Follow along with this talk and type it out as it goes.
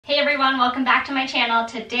everyone, welcome back to my channel.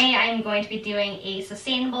 Today I am going to be doing a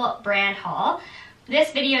sustainable brand haul.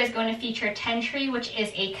 This video is going to feature Tentree, which is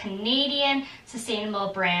a Canadian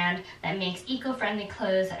sustainable brand that makes eco-friendly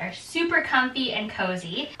clothes that are super comfy and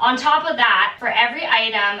cozy. On top of that, for every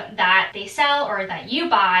item that they sell or that you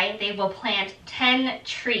buy, they will plant 10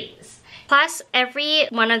 trees. Plus, every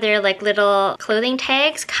one of their little clothing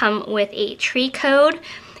tags come with a tree code.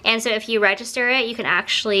 And so if you register it, you can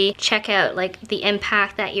actually check out the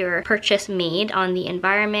impact that your purchase made on the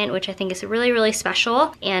environment, which I think is really, really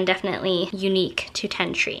special and definitely unique to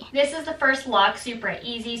Tentree. This is the first look, super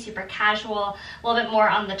easy, super casual, a little bit more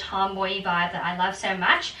on the tomboy vibe that I love so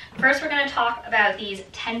much. First, we're gonna talk about these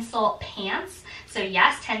Tencel pants. So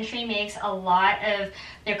yes, Tentree makes a lot of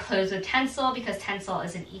their clothes with Tencel because Tencel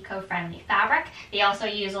is an eco-friendly fabric. They also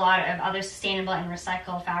use a lot of other sustainable and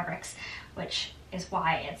recycled fabrics, which is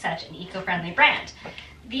why it's such an eco-friendly brand.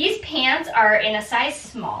 These pants are in a size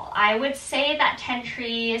small. I would say that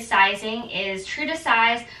Tentree's sizing is true to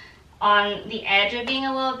size, on the edge of being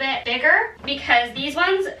a little bit bigger, because these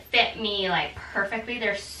ones fit me perfectly.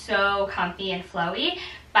 They're so comfy and flowy,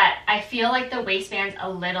 but I feel like the waistband's a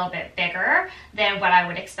little bit bigger than what I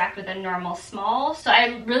would expect with a normal small. So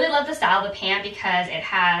I really love the style of the pant because it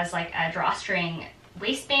has a drawstring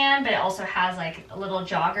waistband, but it also has a little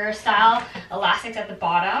jogger style elastics at the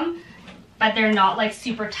bottom, but they're not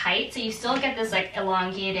super tight, so you still get this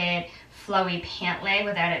elongated flowy pant leg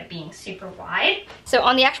without it being super wide. So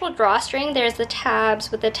on the actual drawstring, there's the tabs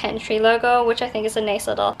with the Tentree logo, which I think is a nice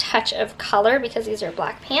little touch of color because these are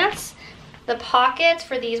black pants. The pockets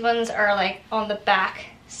for these ones are on the back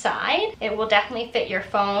side. It will definitely fit your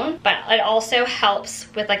phone, but it also helps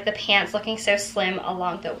with the pants looking so slim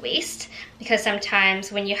along the waist, because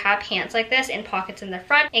sometimes when you have pants like this in pockets in the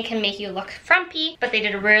front, it can make you look frumpy, but they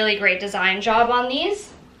did a really great design job on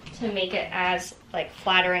these to make it as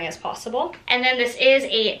flattering as possible. And then this is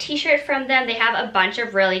a t-shirt from them. They have a bunch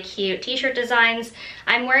of really cute t-shirt designs.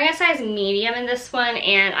 I'm wearing a size medium in this one,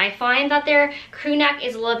 and I find that their crew neck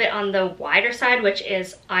is a little bit on the wider side, which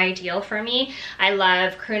is ideal for me. I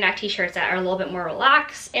love crew neck t-shirts that are a little bit more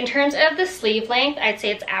relaxed. In terms of the sleeve length, I'd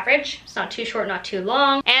say it's average. It's not too short, not too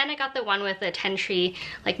long. And I got the one with the Tentree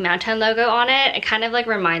mountain logo on it. It kind of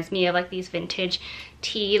reminds me of these vintage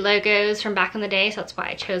tee logos from back in the day, so that's why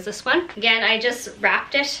I chose this one. Again, I just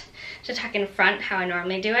wrapped it to tuck in front how I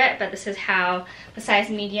normally do it, but this is how the size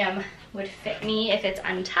medium would fit me if it's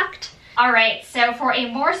untucked. Alright, so for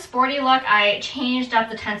a more sporty look, I changed up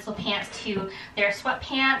the Tencel pants to their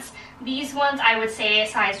sweatpants. These ones I would say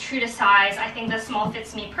size true to size. I think the small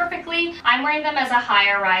fits me perfectly. I'm wearing them as a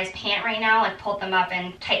higher rise pant right now, pulled them up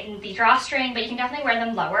and tightened the drawstring, but you can definitely wear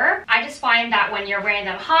them lower. I just find that when you're wearing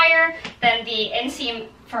them higher, then the inseam,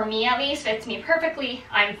 for me at least, fits me perfectly.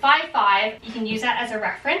 I'm 5'5", you can use that as a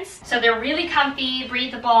reference. So they're really comfy,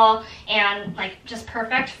 breathable, and just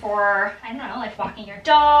perfect for, I don't know, walking your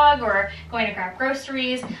dog or going to grab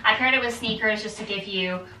groceries. I paired it with sneakers just to give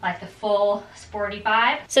you the full sporty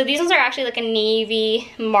vibe. So these ones are actually a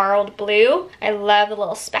navy marled blue. I love the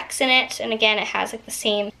little specks in it, and again, it has the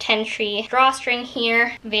same Tentree drawstring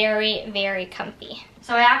here. Very, very comfy.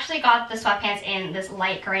 So I actually got the sweatpants in this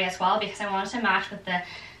light gray as well because I wanted to match with the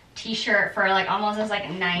t-shirt for almost this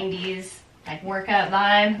 90s workout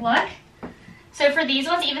vibe look. So for these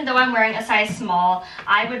ones, even though I'm wearing a size small,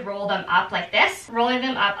 I would roll them up like this. Rolling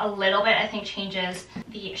them up a little bit I think changes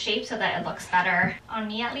the shape so that it looks better on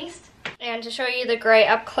me at least. And to show you the gray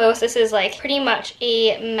up close, this is pretty much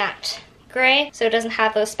a matte gray, so it doesn't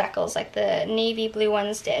have those speckles like the navy blue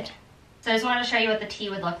ones did. So I just wanted to show you what the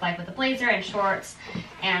tee would look like with a blazer and shorts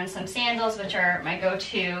and some sandals, which are my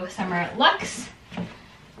go-to summer looks.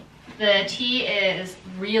 The tee is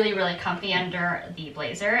really, really comfy under the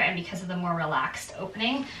blazer, and because of the more relaxed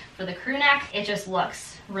opening for the crew neck, it just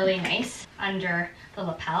looks really nice under the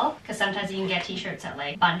lapel, because sometimes you can get t-shirts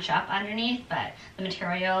that bunch up underneath, but the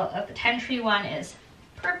material of the Tentree one is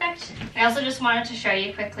perfect. I also just wanted to show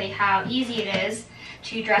you quickly how easy it is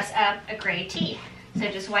to dress up a gray tee. So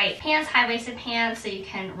just white pants, high-waisted pants, so you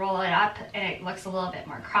can roll it up and it looks a little bit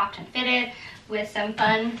more cropped and fitted with some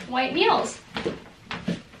fun white mules.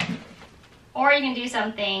 Or you can do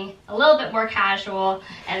something a little bit more casual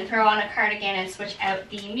and throw on a cardigan and switch out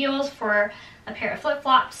the mules for a pair of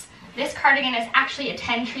flip-flops. This cardigan is actually a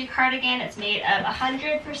Tentree cardigan. It's made of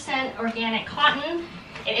 100% organic cotton.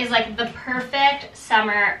 It is the perfect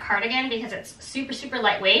summer cardigan because it's super, super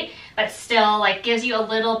lightweight, but still gives you a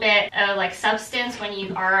little bit of substance when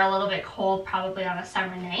you are a little bit cold, probably on a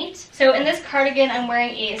summer night. So in this cardigan, I'm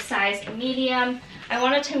wearing a size medium. I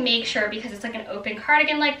wanted to make sure, because it's like an open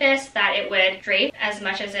cardigan like this, that it would drape as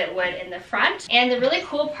much as it would in the front. And the really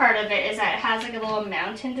cool part of it is that it has like a little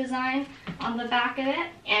mountain design on the back of it,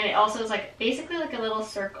 and it also is like basically like a little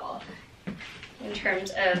circle in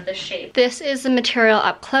terms of the shape. This is the material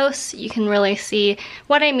up close. You can really see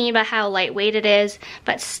what I mean by how lightweight it is,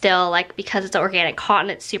 but still, like, because it's organic cotton,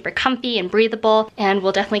 it's super comfy and breathable and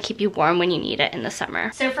will definitely keep you warm when you need it in the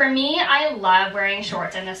summer. So for me, I love wearing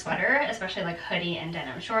shorts and a sweater, especially like hoodie and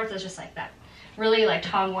denim shorts. It's just like that really like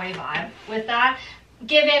tomboy vibe with that.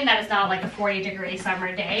 Given that it's not like a 40-degree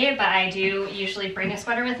summer day, but I do usually bring a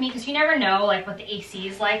sweater with me because you never know like what the AC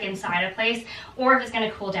is like inside a place or if it's going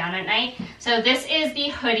to cool down at night. So this is the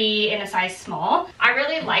hoodie in a size small. I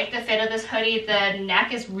really like the fit of this hoodie. The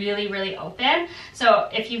neck is really open. So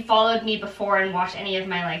if you followed me before and watched any of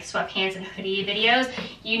my like sweatpants and hoodie videos,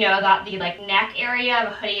 you know that the like neck area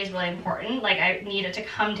of a hoodie is really important. Like I need it to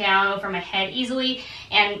come down over my head easily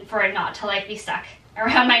and for it not to like be stuck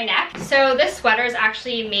around my neck. So this sweater is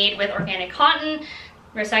actually made with organic cotton,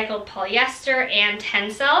 recycled polyester, and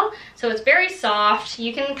tencel. So it's very soft.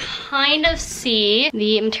 You can kind of see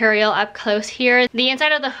the material up close here. The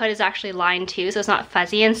inside of the hood is actually lined too, so it's not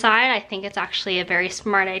fuzzy inside. I think it's actually a very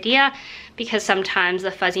smart idea because sometimes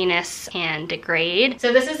the fuzziness can degrade.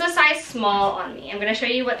 So this is a size small on me. I'm gonna show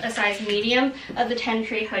you what the size medium of the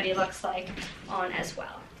Tentree hoodie looks like on as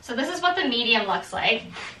well. So this is what the medium looks like.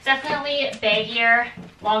 It's definitely baggier,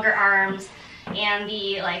 longer arms, and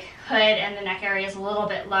the like hood and the neck area is a little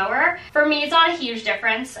bit lower. For me, it's not a huge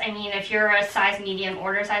difference. I mean, if you're a size medium,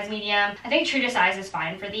 order size medium. I think true to size is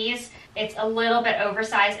fine for these. It's a little bit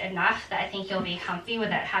oversized enough that I think you'll be comfy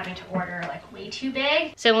without having to order like way too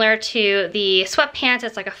big. Similar to the sweatpants,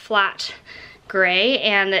 it's like a flat gray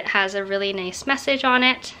and it has a really nice message on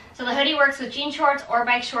it. So the hoodie works with jean shorts or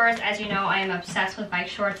bike shorts. As you know, I am obsessed with bike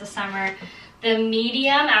shorts this summer. The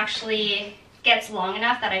medium actually gets long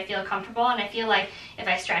enough that I feel comfortable, and I feel like if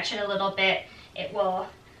I stretch it a little bit, it will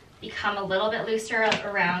become a little bit looser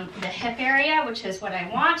around the hip area, which is what I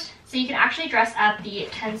want. So you can actually dress up the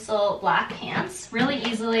Tencel black pants really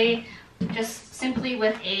easily, just simply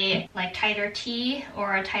with a like tighter tee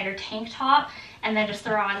or a tighter tank top, and then just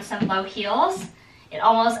throw on some low heels. It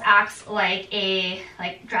almost acts like a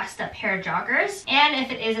dressed up pair of joggers. And if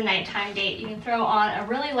it is a nighttime date, you can throw on a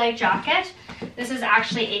really light jacket. This is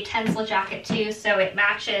actually a Tencel jacket too, so it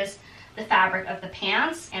matches the fabric of the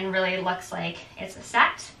pants and really looks like it's a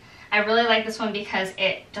set. I really like this one because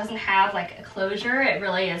it doesn't have like a closure. It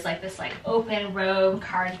really is like this like open robe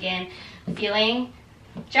cardigan feeling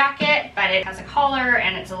jacket, but it has a collar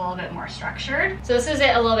and it's a little bit more structured. So this is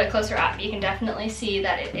it a little bit closer up. You can definitely see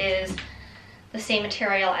that it is the same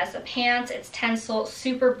material as the pants. It's Tencel,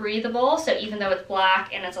 super breathable, so even though it's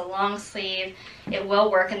black and it's a long sleeve, it will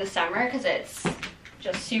work in the summer because it's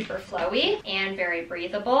just super flowy and very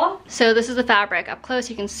breathable. So this is the fabric. Up close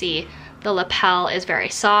you can see the lapel is very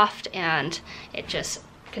soft and it just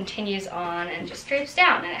continues on and just drapes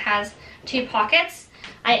down, and it has 2 pockets.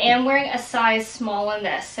 I am wearing a size small in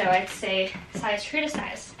this, so I'd say size true to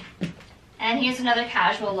size. And here's another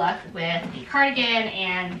casual look with the cardigan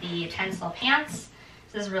and the Tencel pants.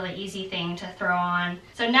 This is a really easy thing to throw on.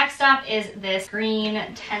 So next up is this green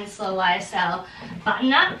Tencel YSL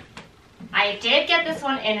button-up. I did get this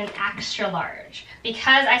one in an extra large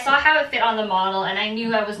because I saw how it fit on the model and I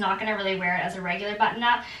knew I was not going to really wear it as a regular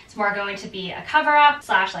button-up. It's more going to be a cover-up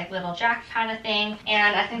 / like little jacket kind of thing,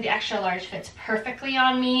 and I think the extra large fits perfectly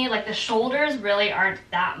on me. Like the shoulders really aren't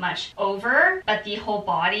that much over, but the whole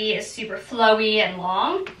body is super flowy and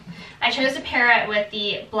long. I chose to pair it with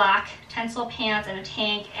the black Tencel pants and a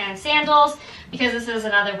tank and sandals because this is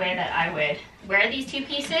another way that I would wear these 2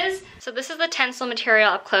 pieces. So this is the Tencel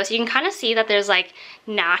material up close. You can kind of see that there's like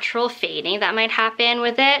natural fading that might happen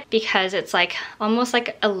with it because it's like almost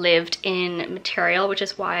like a lived in material, which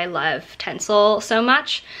is why I love Tencel so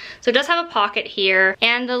much. So it does have a pocket here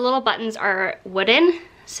and the little buttons are wooden.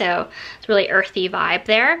 So it's really earthy vibe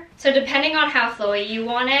there. So depending on how flowy you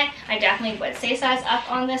want it, I definitely would say size up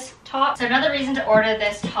on this top. So another reason to order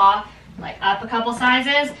this top like up a couple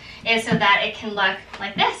sizes is so that it can look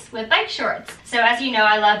like this with bike shorts. So as you know,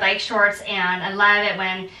 I love bike shorts and I love it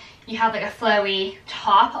when you have like a flowy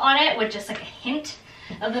top on it with just like a hint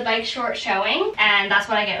of the bike short showing, and that's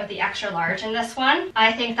what I get with the extra large in this one.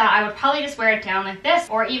 I think that I would probably just wear it down like this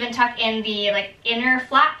or even tuck in the like inner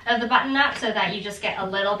flap of the button up so that you just get a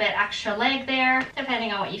little bit extra leg there,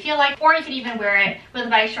 depending on what you feel like. Or you could even wear it with a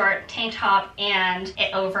bike short, tank top, and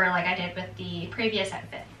it over like I did with the previous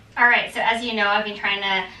outfit. Alright, so as you know, I've been trying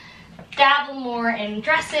to dabble more in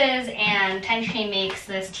dresses, and Tentree makes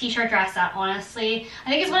this t-shirt dress that honestly, I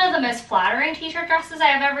think is one of the most flattering t-shirt dresses I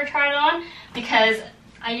have ever tried on, because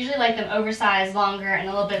I usually like them oversized, longer, and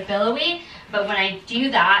a little bit billowy, but when I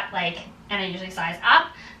do that, like, and I usually size up,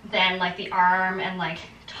 then like the arm and like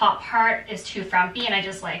top part is too frumpy and I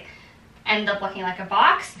just like end up looking like a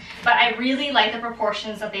box. But I really like the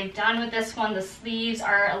proportions that they've done with this one. The sleeves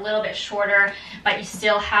are a little bit shorter, but you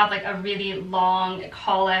still have like a really long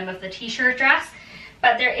column of the t-shirt dress.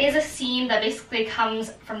 But there is a seam that basically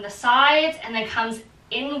comes from the sides and then comes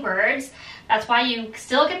inwards. That's why you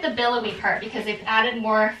still get the billowy part, because they've added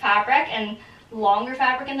more fabric and longer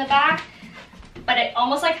fabric in the back, but it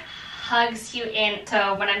almost like hugs you in.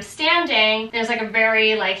 So when I'm standing, there's like a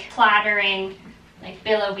very like flattering, like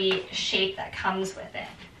billowy shape that comes with it.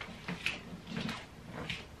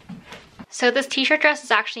 So this t-shirt dress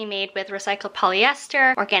is actually made with recycled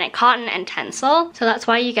polyester, organic cotton, and Tencel. So that's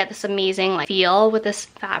why you get this amazing like feel with this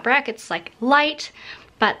fabric. It's like light,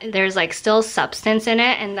 but there's like still substance in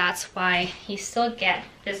it, and that's why you still get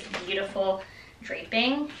this beautiful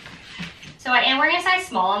draping. So I am wearing a size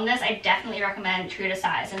small on this. I definitely recommend true to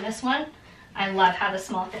size in this one. I love how the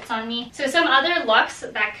small fits on me. So some other looks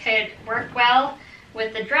that could work well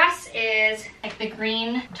with the dress is like the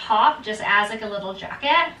green top just as like a little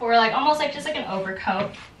jacket, or like almost like just like an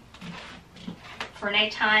overcoat for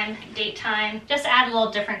nighttime, daytime. Just add a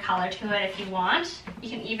little different color to it if you want. You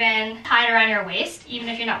can even tie it around your waist, even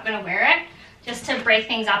if you're not gonna wear it, just to break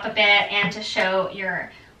things up a bit and to show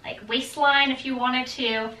your like waistline if you wanted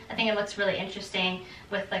to. I think it looks really interesting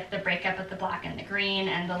with like the breakup of the black and the green,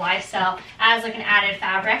 and the lifestyle as like an added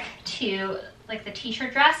fabric to like the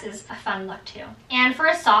t-shirt dress is a fun look too. And for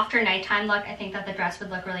a softer nighttime look, I think that the dress would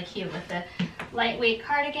look really cute with the lightweight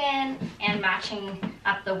cardigan and matching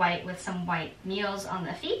up the white with some white mules on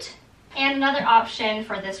the feet. And another option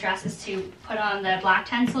for this dress is to put on the black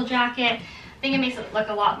Tencel jacket. I think it makes it look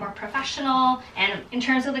a lot more professional, and in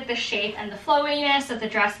terms of like the shape and the flowiness of the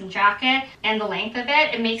dress and jacket and the length of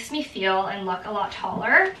it, it makes me feel and look a lot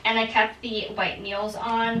taller. And I kept the white mules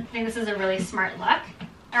on. I think this is a really smart look.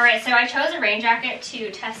 All right, so I chose a rain jacket to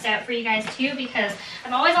test out for you guys too, because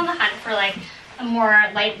I'm always on the hunt for like a more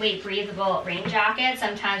lightweight, breathable rain jacket.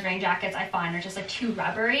 Sometimes rain jackets I find are just like too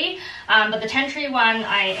rubbery, but the Tentree one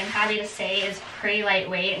I am happy to say is pretty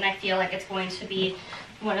lightweight, and I feel like it's going to be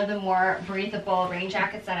one of the more breathable rain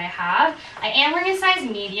jackets that I have. I am wearing a size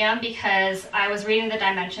medium because I was reading the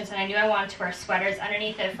dimensions and I knew I wanted to wear sweaters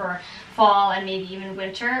underneath it for fall and maybe even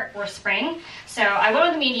winter or spring. So I went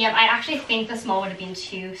with a medium. I actually think the small would have been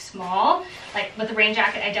too small. Like with the rain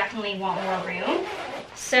jacket, I definitely want more room.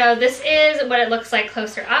 So this is what it looks like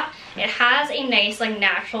closer up. It has a nice like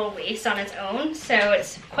natural waist on its own, so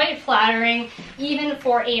it's quite flattering even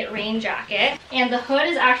for a rain jacket. And the hood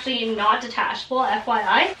is actually not detachable,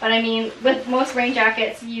 FYI, but I mean with most rain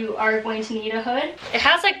jackets you are going to need a hood. It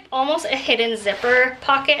has like almost a hidden zipper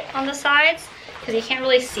pocket on the sides because you can't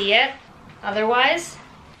really see it otherwise.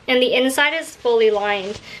 And the inside is fully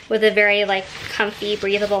lined with a very like comfy,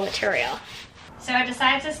 breathable material. So I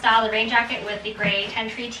decided to style the rain jacket with the gray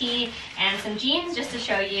Tentree tee and some jeans just to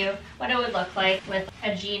show you what it would look like with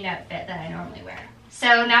a jean outfit that I normally wear.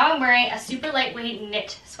 So now I'm wearing a super lightweight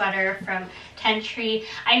knit sweater from Tentree.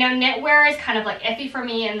 I know knitwear is kind of like iffy for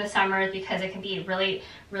me in the summer because it can be really,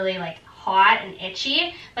 really like hot and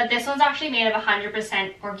itchy, but this one's actually made of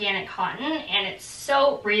 100% organic cotton and it's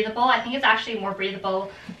so breathable. I think it's actually more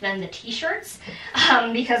breathable than the t-shirts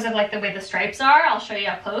because of like the way the stripes are. I'll show you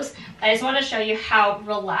up close. I just want to show you how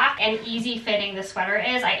relaxed and easy fitting the sweater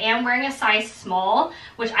is. I am wearing a size small,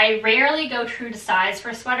 which I rarely go true to size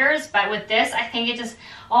for sweaters, but with this I think it just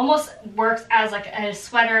almost works as like a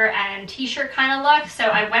sweater and t-shirt kind of look. So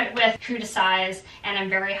I went with true to size and I'm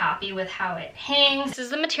very happy with how it hangs. This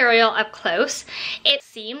is the material up close. It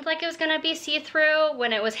seemed like it was gonna be see-through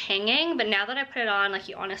when it was hanging, but now that I put it on, like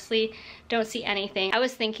you honestly don't see anything. I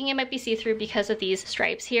was thinking it might be see-through because of these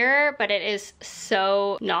stripes here, but it is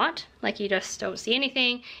so not. Like you just don't see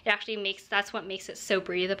anything. It actually makes, that's what makes it so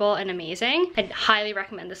breathable and amazing. I'd highly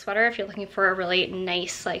recommend this sweater if you're looking for a really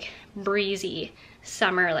nice, like breezy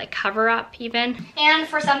summer like cover up even. And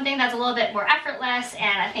for something that's a little bit more effortless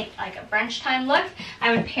and I think like a brunch time look,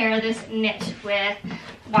 I would pair this knit with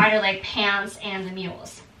wider leg pants and the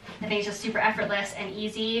mules. I think it's just super effortless and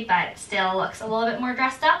easy, but still looks a little bit more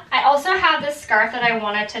dressed up. I also have this scarf that I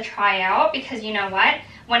wanted to try out because you know what?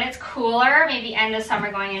 When it's cooler, maybe end of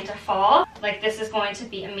summer going into fall, like this is going to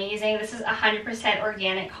be amazing. This is 100%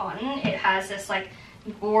 organic cotton. It has this like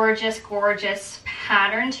gorgeous, gorgeous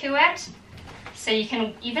pattern to it. So you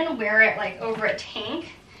can even wear it like over a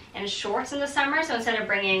tank and shorts in the summer. So instead of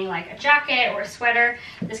bringing like a jacket or a sweater,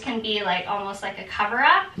 this can be like almost like a cover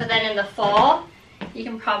up. But then in the fall, you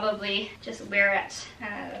can probably just wear it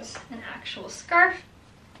as an actual scarf.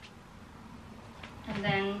 And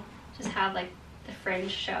then just have like the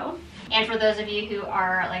fringe show. And for those of you who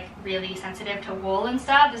are like really sensitive to wool and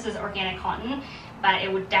stuff, this is organic cotton, but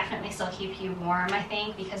it would definitely still keep you warm, I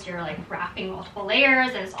think, because you're like wrapping multiple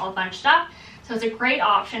layers and it's all bunched up. So it's a great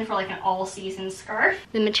option for like an all-season scarf.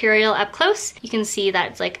 The material up close, you can see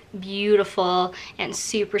that it's like beautiful and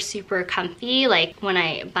super, super comfy. Like when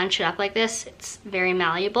I bunch it up like this, it's very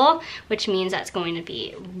malleable, which means that's going to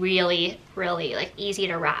be really, really like easy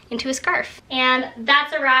to wrap into a scarf. And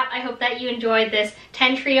that's a wrap. I hope that you enjoyed this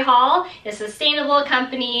Tentree haul. It's a sustainable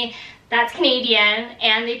company that's Canadian,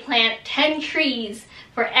 and they plant 10 trees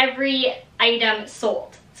for every item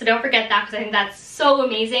sold. So don't forget that, because I think that's so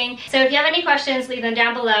amazing. So if you have any questions, leave them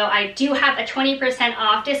down below. I do have a 20%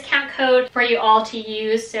 off discount code for you all to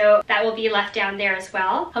use, so that will be left down there as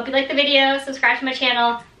well. Hope you liked the video, subscribe to my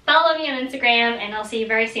channel, follow me on Instagram, and I'll see you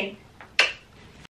very soon.